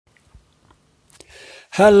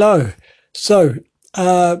Hello. So,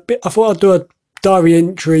 I thought I'd do a diary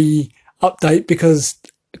entry update because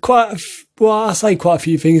I say quite a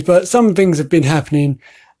few things, but some things have been happening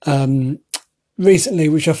recently,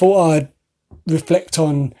 which I thought I'd reflect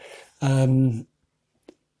on, um,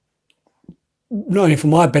 not only for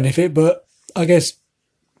my benefit, but I guess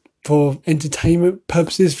for entertainment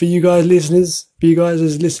purposes for you guys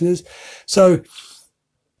as listeners. So,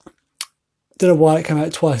 don't know why it came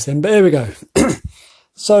out twice then, but here we go.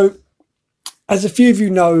 So, as a few of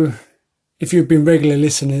you know, if you've been regular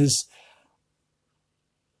listeners,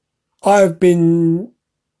 I've been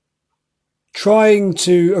trying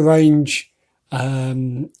to arrange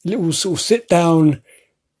little sort of sit down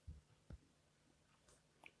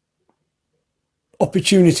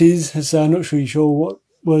opportunities. As I'm not really sure what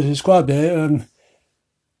was described there.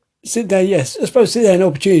 Sit down, yes, I suppose sit down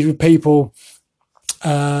opportunities with people,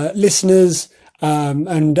 listeners,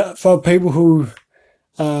 and for people who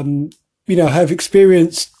have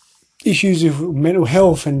experienced issues with mental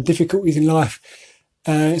health and difficulties in life.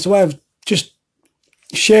 It's a way of just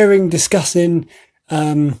sharing, discussing,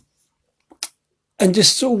 and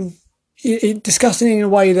just sort of discussing in a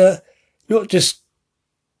way that not just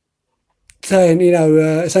saying,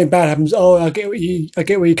 something bad happens. Oh, I get where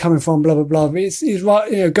you're coming from. Blah blah blah. But it's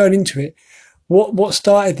right, going into it. What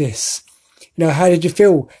started this? How did you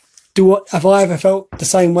feel? Have I ever felt the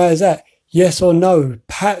same way as that? Yes or no?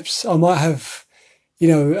 Perhaps I might have,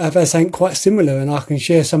 have had something quite similar, and I can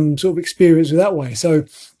share some sort of experience with that way. So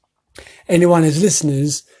anyone as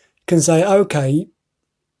listeners can say, okay,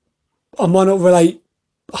 I might not relate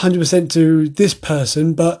 100% to this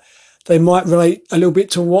person, but they might relate a little bit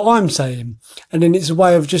to what I'm saying. And then it's a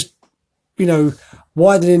way of just,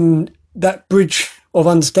 widening that bridge of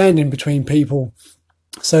understanding between people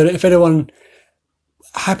so that if anyone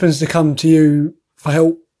happens to come to you for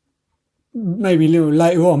help, maybe a little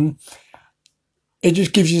later on, it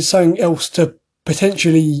just gives you something else to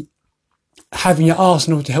potentially have in your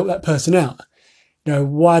arsenal to help that person out.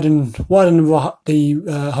 Widen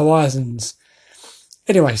the horizons.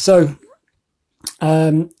 Anyway, so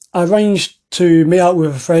I arranged to meet up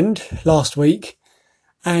with a friend last week,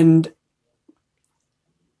 and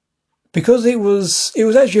because it was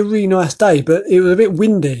actually a really nice day, but it was a bit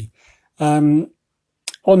windy on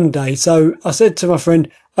the day. So I said to my friend,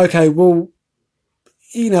 "Okay, well,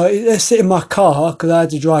 let's sit in my car because I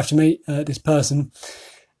had to drive to meet this person,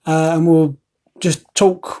 and we'll just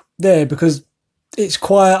talk there because it's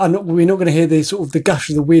quiet. We're not going to hear the sort of the gush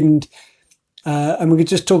of the wind." And we could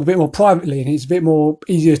just talk a bit more privately, and it's a bit more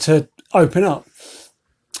easier to open up.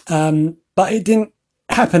 But it didn't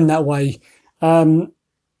happen that way.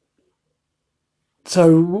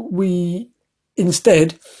 So we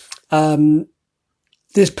instead,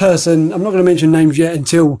 this person, I'm not going to mention names yet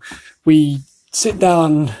until we sit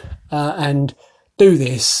down and do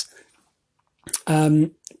this.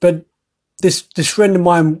 But this friend of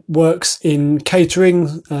mine works in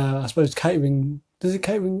catering. I suppose catering. Does it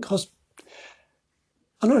catering cost?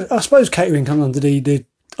 I suppose catering comes under the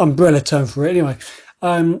umbrella term for it anyway.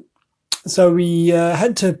 So we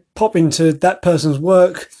had to pop into that person's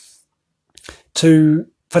work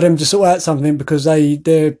for them to sort out something because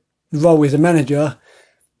their role is a manager.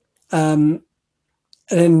 And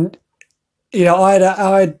then, I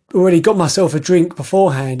had already got myself a drink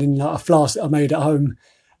beforehand in like a flask that I made at home,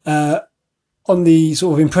 on the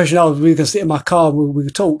sort of impression we were going to sit in my car and we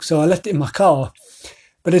could talk. So I left it in my car.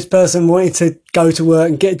 But this person wanted to go to work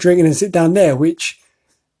and get a drink and then sit down there, which,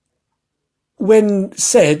 when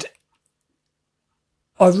said,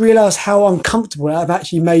 I realised how uncomfortable that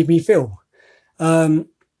actually made me feel.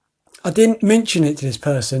 I didn't mention it to this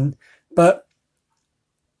person, but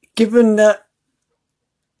given that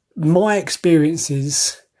my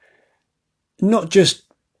experiences, not just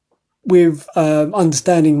with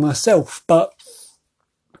understanding myself, but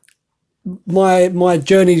my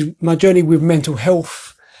journey with mental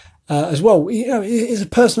health as well, it's a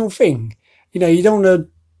personal thing. You don't want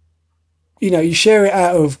to, you share it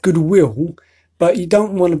out of goodwill, but you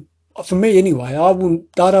don't want to. For me, anyway, I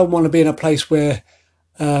don't want to be in a place where,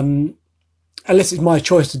 unless it's my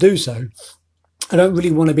choice to do so, I don't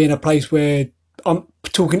really want to be in a place where I'm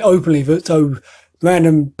talking openly so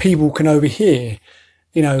random people can overhear.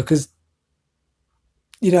 Because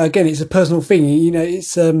again, it's a personal thing.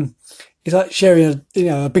 It's like sharing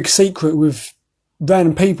a big secret with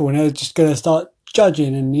random people, and they're just going to start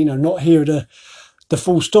judging and not hear the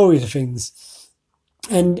full stories of things.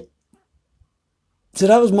 And so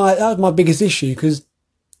that was my biggest issue because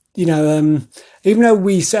even though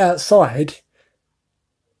we sat outside,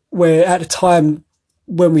 where at the time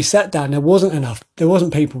when we sat down there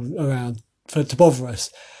wasn't people around, to bother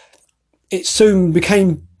us. It soon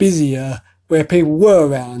became busier where people were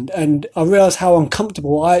around, and I realised how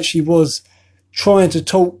uncomfortable I actually was trying to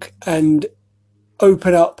talk and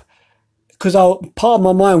open up, because part of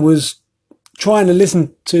my mind was trying to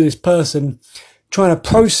listen to this person, trying to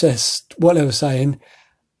process what they were saying,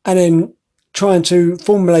 and then trying to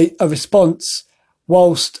formulate a response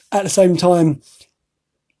whilst at the same time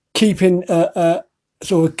keeping a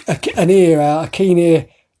sort of an ear out, a keen ear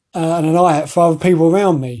and an eye out for other people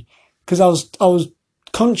around me, because I was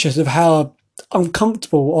conscious of how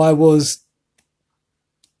uncomfortable I was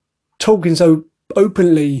talking so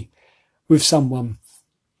openly with someone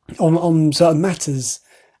on certain matters,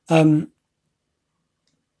 and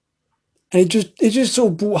it just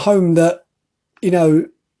sort of brought home that, you know,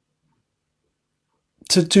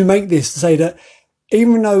 to make this, to say that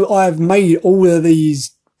even though I've made all of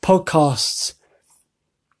these podcasts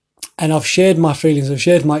and I've shared my feelings, I've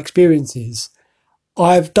shared my experiences,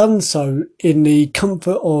 I've done so in the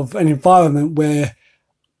comfort of an environment where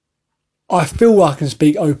I feel I can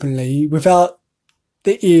speak openly without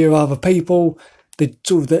the ear of other people, the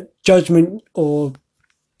sort of that judgment or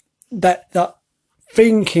that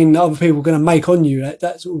thinking that other people are going to make on you.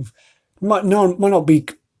 That sort of might not be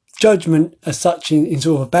judgment as such in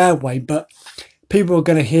sort of a bad way, but people are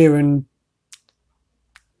going to hear and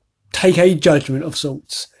take a judgment of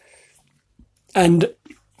sorts. And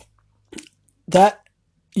that,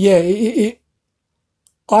 yeah,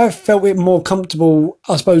 I felt it more comfortable,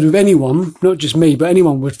 I suppose, with anyone, not just me, but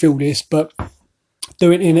anyone would feel this, but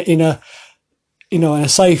do it in a you know, in a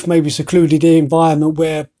safe, maybe secluded environment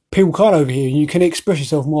where people can't overhear you. You can express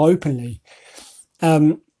yourself more openly.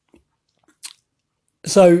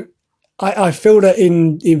 So I feel that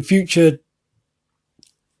in future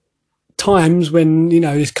times when, you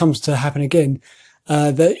know, this comes to happen again,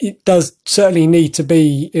 that it does certainly need to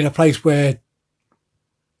be in a place where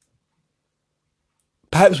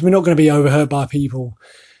perhaps we're not going to be overheard by people.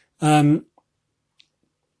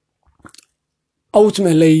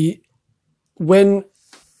 Ultimately, when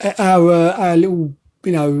our little,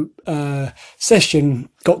 you know, session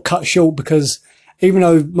got cut short because even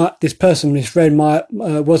though this friend,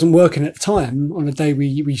 wasn't working at the time on the day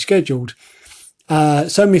we scheduled,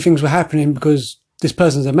 so many things were happening because this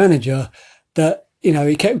person's a manager that, you know,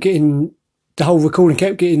 the whole recording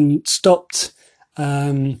kept getting stopped,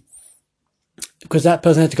 because that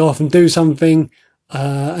person had to go off and do something,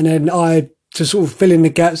 and then to sort of fill in the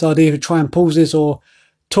gaps, I'd either try and pause this or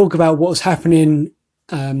talk about what was happening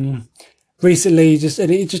recently.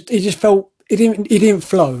 And it just felt, it didn't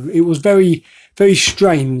flow. It was very, very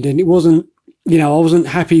strained, and it wasn't, you know, I wasn't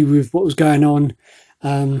happy with what was going on.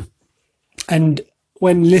 And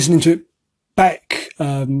when listening to it back,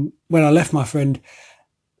 when I left my friend,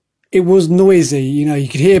 it was noisy. You know, you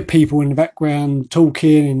could hear people in the background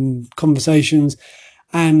talking and conversations,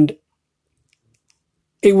 and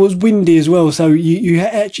it was windy as well. So you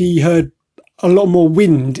actually heard a lot more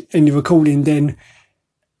wind in the recording than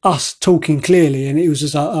us talking clearly. And it was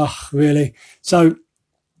just like, oh, really? So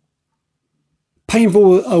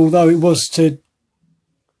painful, although it was to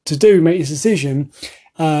make this decision,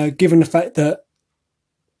 given the fact that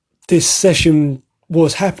this session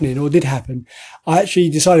was happening or did happen, I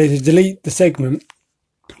actually decided to delete the segment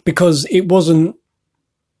because it wasn't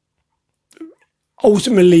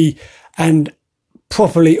ultimately and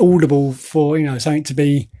properly audible for, you know, something to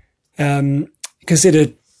be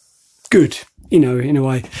considered good, you know, in a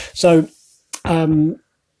way. So yeah,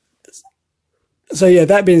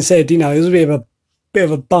 that being said, you know, it was a bit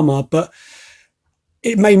of a bummer, but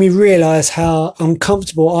it made me realise how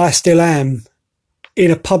uncomfortable I still am in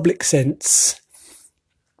a public sense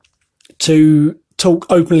to talk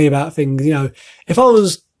openly about things. You know, if I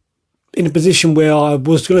was in a position where I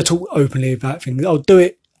was going to talk openly about things, I'll do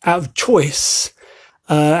it out of choice,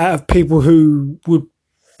 out of people who would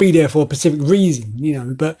be there for a specific reason, you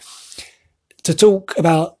know. But to talk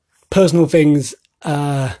about personal things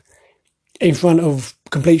in front of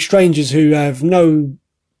complete strangers who have no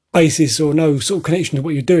basis or no sort of connection to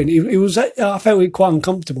what you're doing, I felt it quite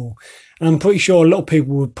uncomfortable, and I'm pretty sure a lot of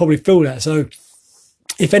people would probably feel that. So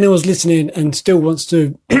if anyone's listening and still wants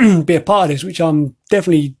to be a part of this, which I'm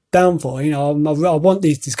definitely down for, you know, I want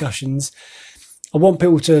these discussions. I want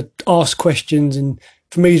people to ask questions, and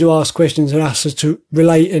for me to ask questions and us to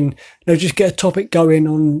relate, and, you know, just get a topic going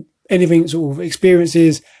on anything sort of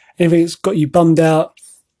experiences, anything that's got you bummed out,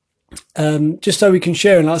 just so we can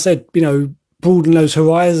share. And like I said, you know, broaden those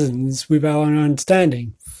horizons with our own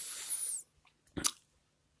understanding.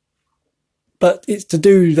 But it's to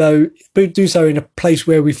do so in a place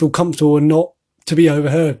where we feel comfortable and not to be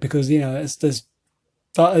overheard, because, you know, there's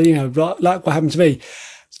like what happened to me.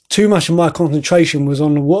 Too much of my concentration was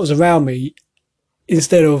on what was around me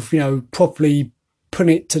instead of, properly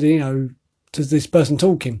putting it to to this person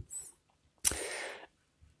talking.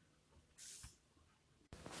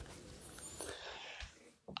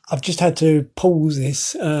 I've just had to pause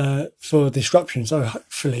this for disruption, so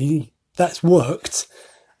hopefully that's worked.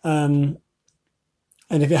 And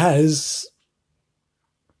if it has,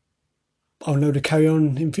 I'll know to carry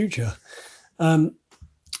on in future.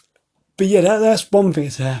 But yeah, that's one thing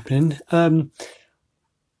that's happening.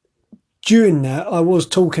 During that, I was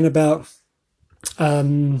talking about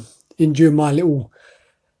during my little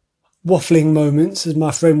waffling moments as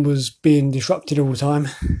my friend was being disrupted all the time.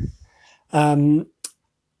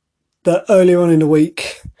 That earlier on in the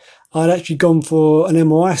week, I'd actually gone for an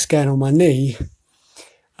MRI scan on my knee.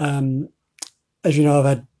 As you know, I've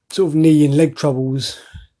had sort of knee and leg troubles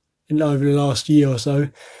over the last year or so,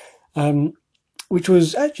 which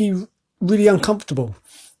was actually really uncomfortable.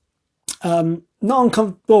 Not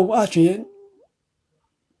uncomfortable, well, actually,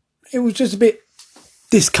 it was just a bit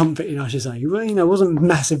discomforting, I should say. It wasn't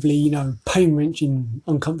massively, pain wrenching,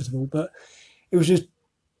 uncomfortable, but it was just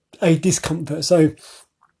a discomfort. So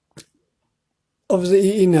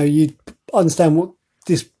obviously, you understand what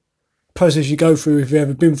this process you go through if you've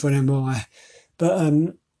ever been for an MRI. But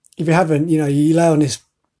if you haven't, you lay on this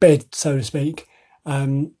bed, so to speak,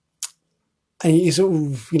 and you sort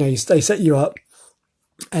of, they set you up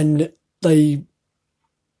and they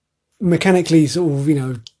mechanically sort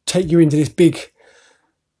of, take you into this big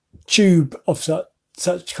tube of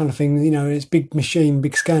such kind of thing, it's big machine,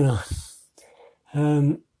 big scanner.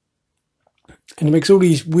 And it makes all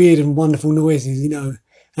these weird and wonderful noises, and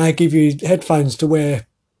I give you headphones to wear,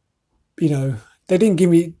 they didn't give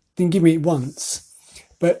me it once,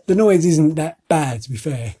 but the noise isn't that bad, to be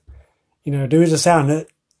fair. There is a sound that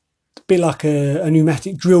a bit like a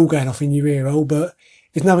pneumatic drill going off in your ear hole, but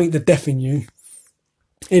there's nothing to deafen you.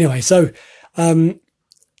 Anyway, so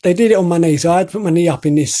they did it on my knee, so I had to put my knee up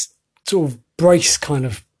in this sort of brace kind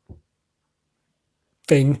of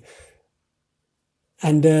thing,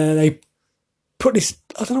 and they put this,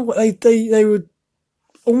 I don't know what they were,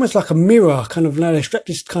 almost like a mirror, kind of, they strapped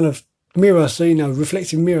this kind of mirror, so,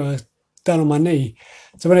 reflective mirror down on my knee.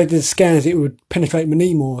 So when I did the scans, it would penetrate my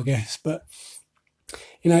knee more, I guess. But,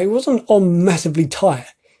 it wasn't on massively tight,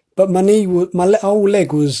 but my knee, my whole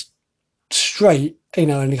leg was straight,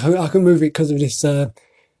 and I couldn't move it because of this,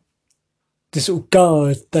 this sort of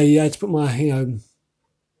guard they had to put my,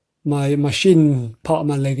 my shin part of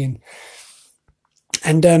my leg in.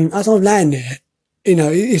 And as I'm laying there,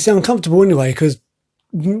 it's uncomfortable anyway, because,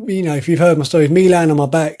 if you've heard my story, me laying on my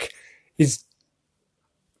back is,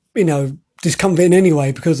 discomforting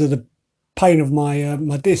anyway because of the pain of my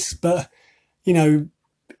my disc. But,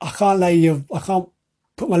 I can't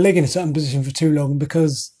put my leg in a certain position for too long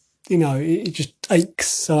because, it just aches,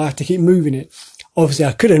 so I have to keep moving it. Obviously,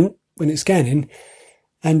 I couldn't when it's scanning.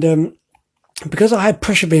 And because I had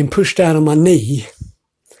pressure being pushed down on my kneecap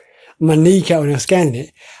when I was scanning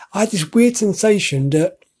it, I had this weird sensation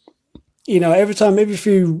that, every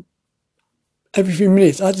few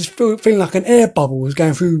minutes, I just feeling like an air bubble was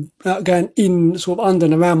going in sort of under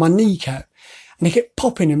and around my kneecap. And it kept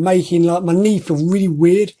popping and making like my knee feel really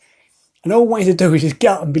weird. And all I wanted to do was just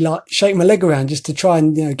get up and be like, shake my leg around just to try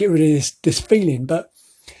and, get rid of this feeling. But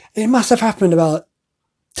it must have happened about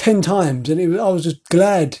 10 times. And I was just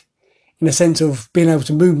glad in the sense of being able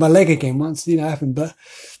to move my leg again once, it happened. But,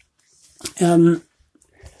 it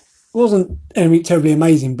wasn't anything terribly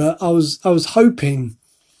amazing, but I was hoping,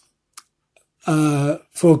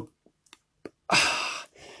 for, it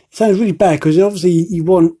sounds really bad because obviously you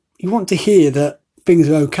want to hear that things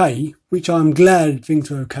are okay, which I'm glad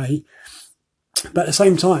things are okay. But at the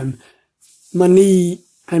same time, my knee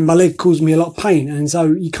and my leg caused me a lot of pain. And so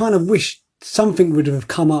you kind of wish something would have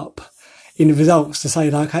come up in the results to say,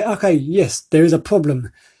 like, okay, yes, there is a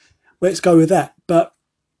problem. Let's go with that. But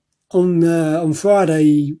on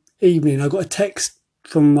Friday evening, I got a text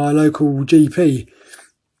from my local GP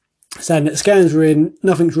saying that scans were in,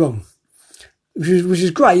 nothing's wrong, which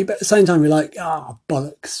is great. But at the same time, you're like,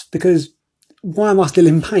 bollocks, because why am I still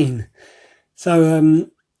in pain? So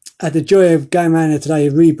I had the joy of going around there today,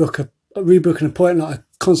 rebook an appointment, like a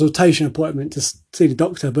consultation appointment to see the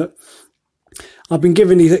doctor. But I've been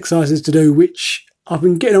given these exercises to do, which I've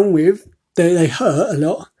been getting on with. They hurt a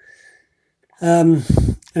lot, and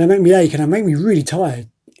they make me ache, and they make me really tired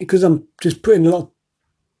because I'm just putting a lot of,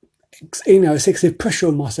 excessive pressure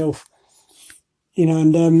on myself.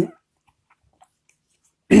 And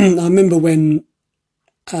I remember when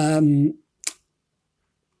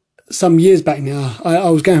some years back now, I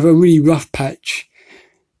was going through a really rough patch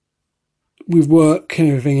with work and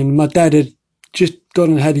everything, and my dad had just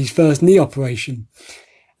gone and had his first knee operation,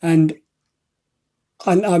 and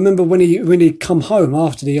I remember when he'd come home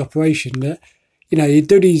after the operation that, he'd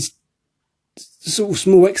do these sort of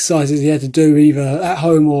small exercises he had to do either at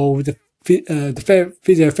home or with the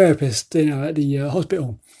physiotherapist, at the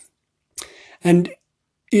hospital, and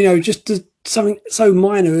just something so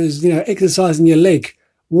minor as exercising your leg,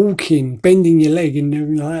 walking, bending your leg, and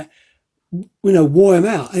everything like that, wore him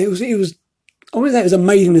out. And it was I wouldn't say it was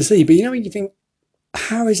amazing to see, but when you think,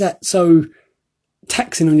 how is that so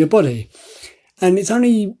taxing on your body? And it's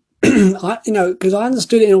only, because I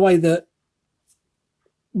understood it in a way that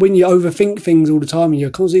when you overthink things all the time and you're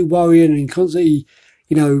constantly worrying and constantly,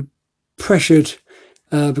 pressured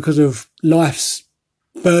because of life's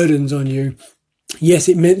burdens on you, yes,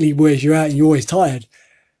 it mentally wears you out and you're always tired.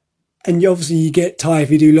 And obviously you get tired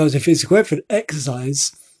if you do loads of physical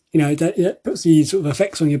exercise, that puts the sort of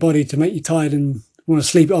effects on your body to make you tired and want to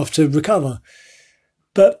sleep it off to recover.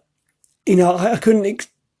 But, I couldn't,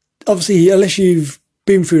 obviously, unless you've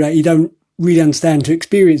been through that, you don't really understand to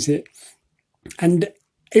experience it. And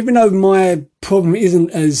even though my problem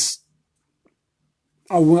isn't as,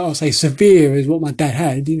 I'll say, severe as what my dad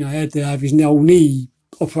had, I had to have his old knee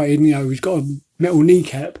operated, he's got a metal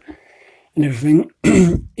kneecap and everything,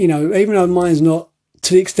 even though mine's not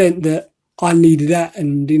to the extent that I needed that,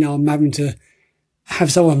 and, I'm having to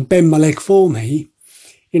have someone bend my leg for me,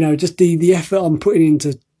 just the effort I'm putting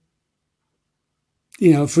into,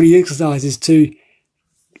 for the exercises to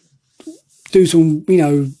do some,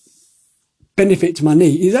 benefit to my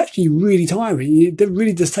knee is actually really tiring. It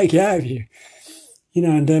really does take it out of you,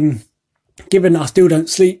 and given that I still don't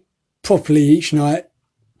sleep properly each night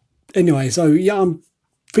anyway, so yeah, I'm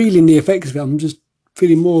feeling the effects of it. I'm just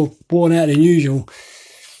feeling more worn out than usual.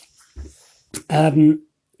 But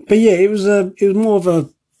yeah, it was more of a,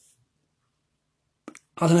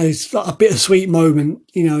 I don't know, it's like a bittersweet moment,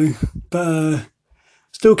 but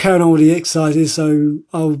still carrying on with the exercises. So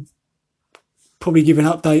I'll probably give an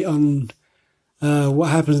update on what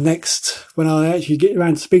happens next when I actually get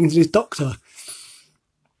around to speaking to this doctor.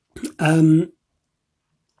 But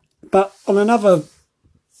on another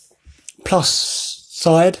plus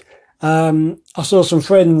side, I saw some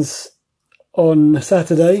friends on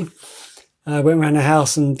Saturday. I went around the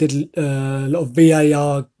house and did a lot of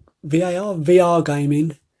VR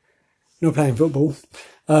gaming. Not playing football.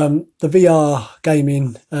 The VR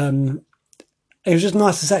gaming. It was just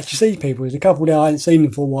nice to actually see people. There's a couple there I hadn't seen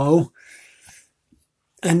them for a while.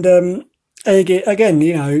 And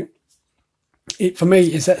again, for me,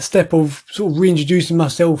 it's that step of sort of reintroducing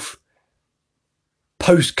myself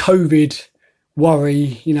post-COVID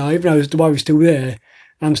worry. Even though the worry's still there,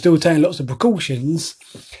 I'm still taking lots of precautions.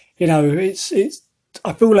 It's.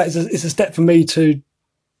 I feel like it's a step for me to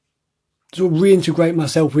sort of reintegrate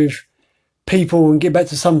myself with people and get back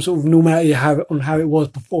to some sort of normality on how it was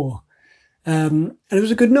before. And it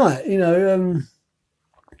was a good night.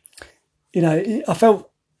 I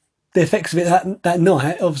felt the effects of it that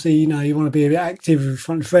night. Obviously, you want to be a bit active in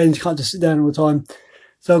front of friends. You can't just sit down all the time.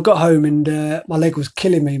 So I got home and my leg was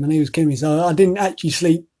killing me. My knee was killing me. So I didn't actually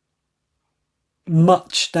sleep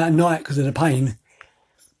much that night because of the pain.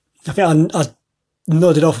 I think I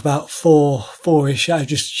nodded off about four-ish out of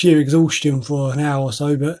just sheer exhaustion for an hour or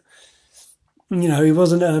so. But, it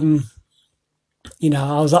wasn't, I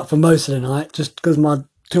was up for most of the night just because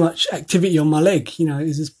too much activity on my leg. It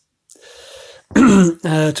was just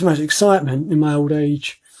too much excitement in my old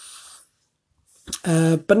age.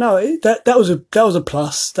 But no, that was a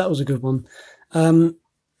plus. That was a good one. And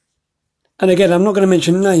again, I'm not going to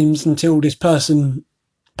mention names until this person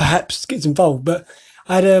perhaps gets involved. But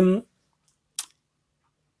I had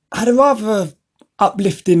a rather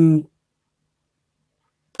uplifting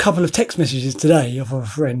couple of text messages today of a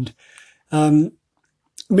friend. Me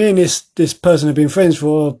and this person have been friends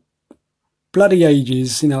for bloody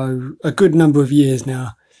ages, a good number of years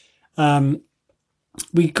now.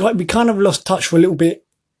 We kind of lost touch for a little bit,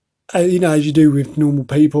 as you do with normal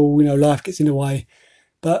people. Life gets in the way.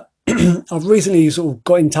 But I've recently sort of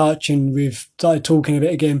got in touch and we've started talking a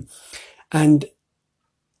bit again. And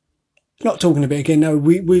not talking a bit again, no,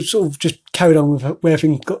 we've sort of just carried on with where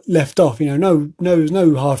things got left off. No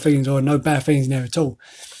hard feelings or no bad feelings in there at all.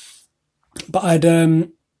 But I'd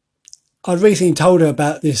recently told her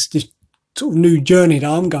about this sort of new journey that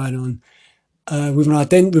I'm going on with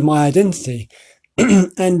my identity,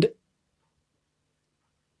 and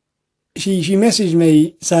she messaged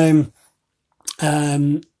me saying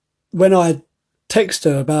when I text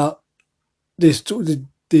her about this sort of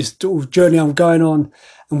journey I'm going on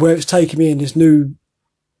and where it's taking me in this new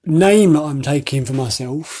name that I'm taking for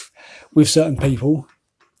myself with certain people.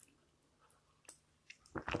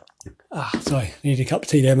 Sorry, I need a cup of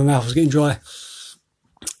tea there. My mouth was getting dry.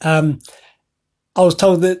 I was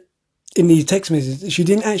told that in the text message, she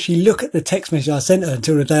didn't actually look at the text message I sent her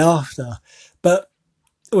until the day after. But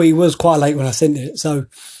well, it was quite late when I sent it. So,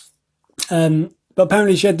 but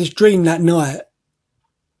apparently she had this dream that night,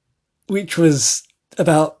 which was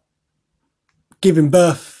about giving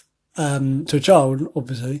birth to a child,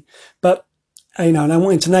 obviously. But and I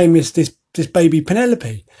wanted to name this baby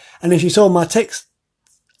Penelope. And then she saw my text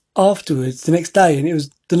afterwards the next day, and it was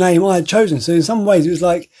the name I had chosen. So in some ways, it was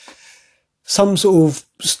like some sort of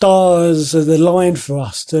stars are aligned for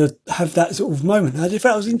us to have that sort of moment. I just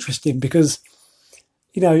felt it was interesting because,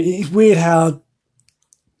 it's weird how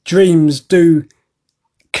dreams do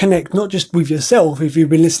connect, not just with yourself. If you've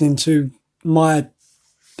been listening to my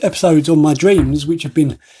episodes on my dreams, which have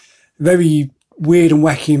been very weird and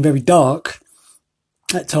wacky and very dark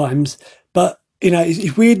at times, but,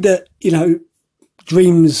 it's weird that,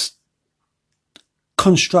 dreams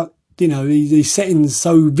construct, these settings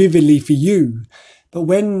so vividly for you, but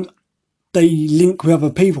when they link with other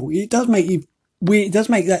people, it does make you weird. It does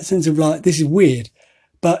make that sense of like, this is weird,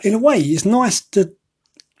 but in a way, it's a nice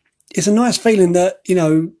feeling that,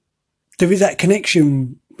 there is that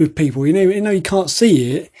connection with people. You can't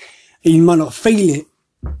see it, you might not feel it,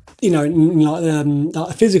 in like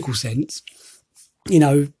a physical sense.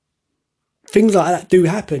 Things like that do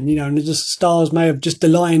happen, and just stars may have just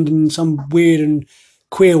aligned in some weird and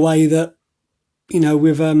queer way that, we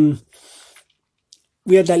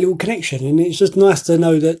had that little connection, and it's just nice to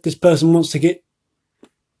know that this person wants to get,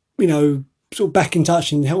 sort of back in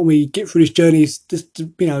touch and help me get through this journey. Just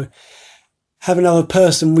to, have another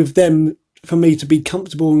person with them for me to be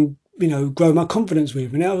comfortable and, grow my confidence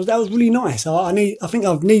with. And that was really nice. I think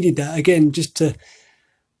I've needed that again, just to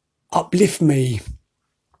uplift me,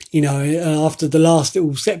 after the last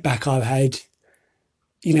little setback I've had.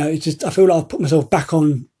 It's just, I feel like I've put myself back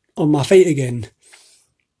on my feet again.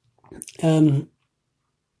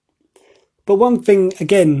 But one thing,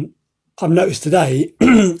 again, I've noticed today,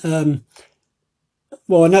 I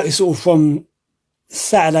noticed sort of from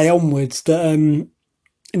Saturday onwards that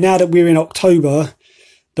now that we're in October,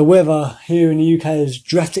 the weather here in the UK has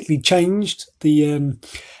drastically changed.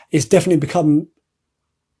 It's definitely become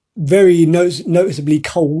very noticeably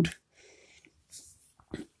cold.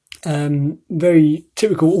 Very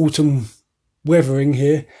typical autumn weathering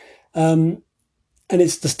here. And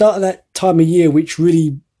it's the start of that time of year which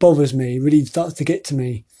really bothers me, really starts to get to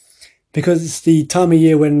me, because it's the time of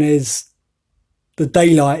year when the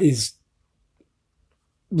daylight is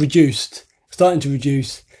starting to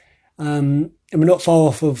reduce, and we're not far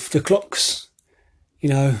off of the clocks,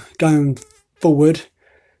 going forward.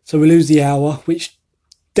 So we lose the hour, which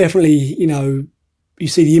definitely, you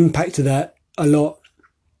see the impact of that a lot,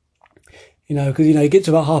 because, you get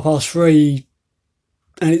to about 3:30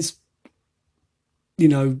 and it's,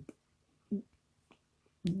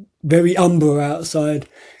 very umber outside,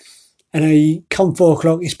 and I come 4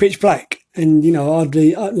 o'clock, it's pitch black. And,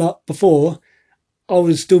 like before, I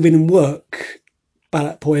would have still been in work by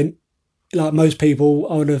that point. Like most people,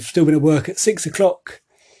 I would have still been at work at 6 o'clock,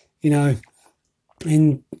 and,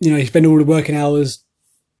 you spend all the working hours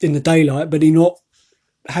in the daylight, but you're not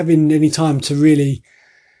having any time to really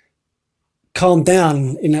calm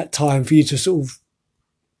down in that time for you to sort of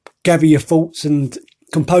gather your thoughts and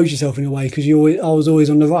compose yourself in a way, because I was always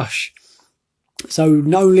on the rush. So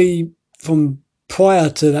not only from prior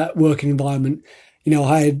to that working environment,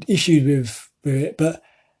 I had issues with it, but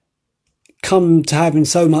come to having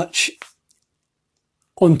so much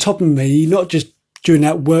on top of me, not just during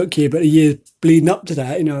that work year, but a year bleeding up to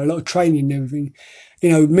that, a lot of training and everything,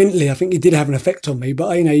 mentally, I think it did have an effect on me,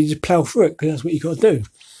 but, you just plough through it because that's what you got to do.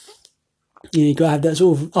 You got to have that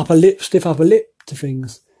sort of stiff upper lip to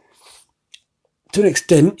things. To an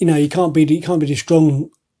extent, you can't be the strong,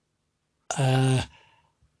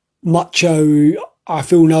 macho, I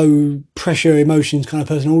feel no pressure, emotions kind of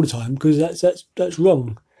person all the time, because that's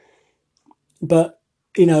wrong. But,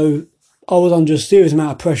 I was under a serious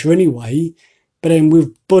amount of pressure anyway. But then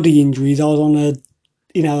with body injuries, I was on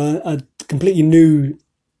a completely new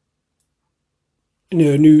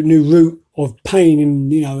route of pain and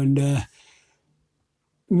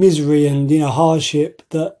misery and hardship,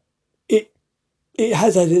 that it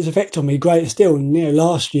has had its effect on me greater still. And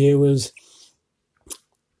last year was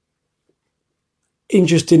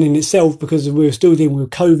interesting in itself because we were still dealing with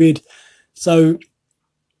COVID. So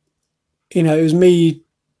it was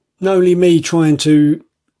not only me trying to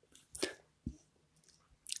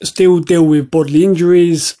still deal with bodily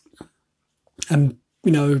injuries and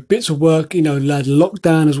bits of work, like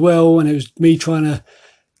lockdown as well, and it was me trying to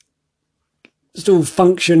still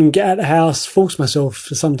function, get out of the house, force myself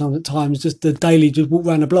to sometimes at times, just the daily, just walk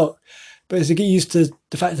around the block. But as I get used to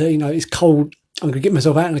the fact that, it's cold, I'm going to get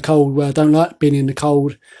myself out in the cold where I don't like being in the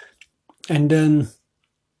cold. And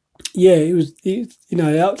yeah,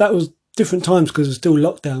 that was different times because it was still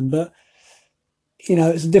lockdown. But,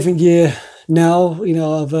 it's a different year now.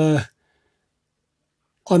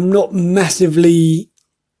 I'm not massively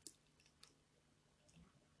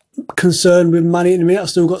concerned with money in a minute. I've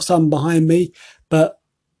still got some behind me. But,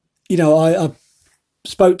 I I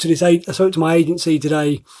spoke to my agency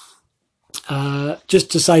today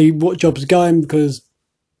just to say what jobs are going because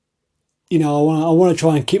I want to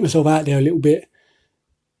try and keep myself out there a little bit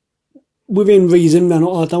within reason. I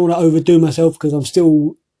don't want to overdo myself because I'm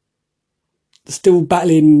still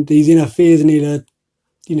battling these inner fears and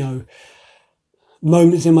inner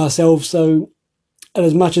moments in myself. So, and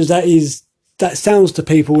as much as that sounds to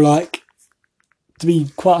people like to be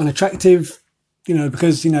quite unattractive,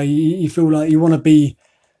 because you feel like you want to be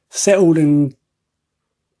settled and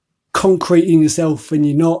concrete in yourself and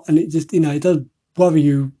you're not, and it just it does worry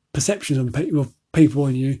you perceptions of people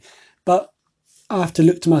on you. But I have to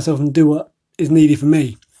look to myself and do what is needed for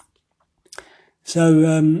me.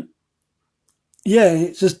 So yeah,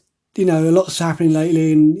 it's just a lot's happening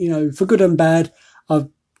lately, and for good and bad. I've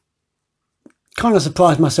kind of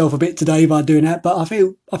surprised myself a bit today by doing that, but I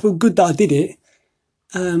feel good that I did it.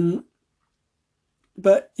 Um,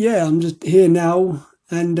 but yeah, I'm just here now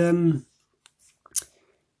and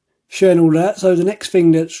sharing all that. So the next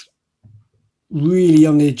thing that's really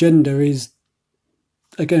on the agenda is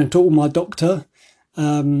again talk with my doctor.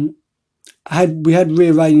 We had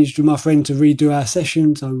rearranged with my friend to redo our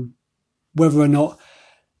session, so whether or not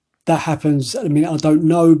that happens at the minute I don't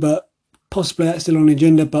know, but possibly that's still on the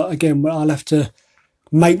agenda. But again, I'll have to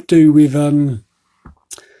make do with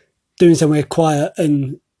doing somewhere quiet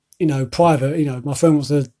and private. My friend wants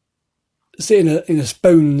to sit in a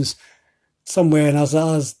spoons somewhere, and as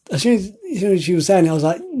soon as she was saying it, I was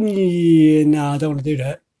like, yeah, no, I don't want to do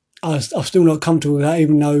that. I'm still not comfortable with that,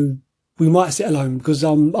 even though we might sit alone because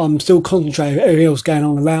I'm still concentrating on everything else going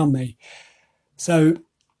on around me. So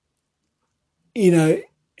even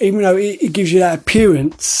though it gives you that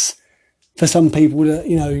appearance for some people that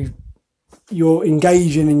you're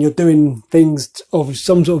engaging and you're doing things of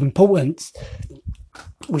some sort of importance,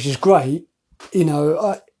 which is great. And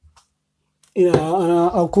of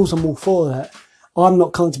course I'm all for that. I'm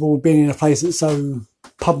not comfortable with being in a place that's so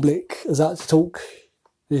public as that to talk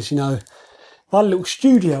this. If I had a little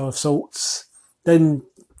studio of sorts, then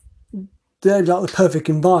they're like the perfect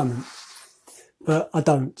environment. But I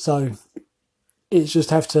don't, so it's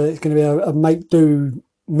going to be a make do,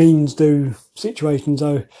 means do situation.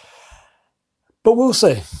 So, but we'll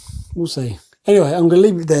see. We'll see. Anyway, I'm going to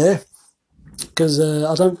leave it there because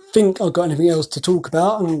I don't think I've got anything else to talk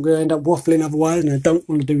about. I'm going to end up waffling otherwise, and I don't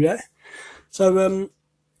want to do that. So,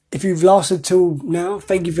 if you've lasted till now,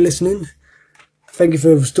 thank you for listening. Thank you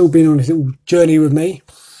for still being on this little journey with me.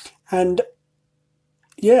 And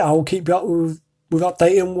yeah, I'll keep you up with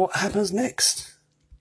updating what happens next.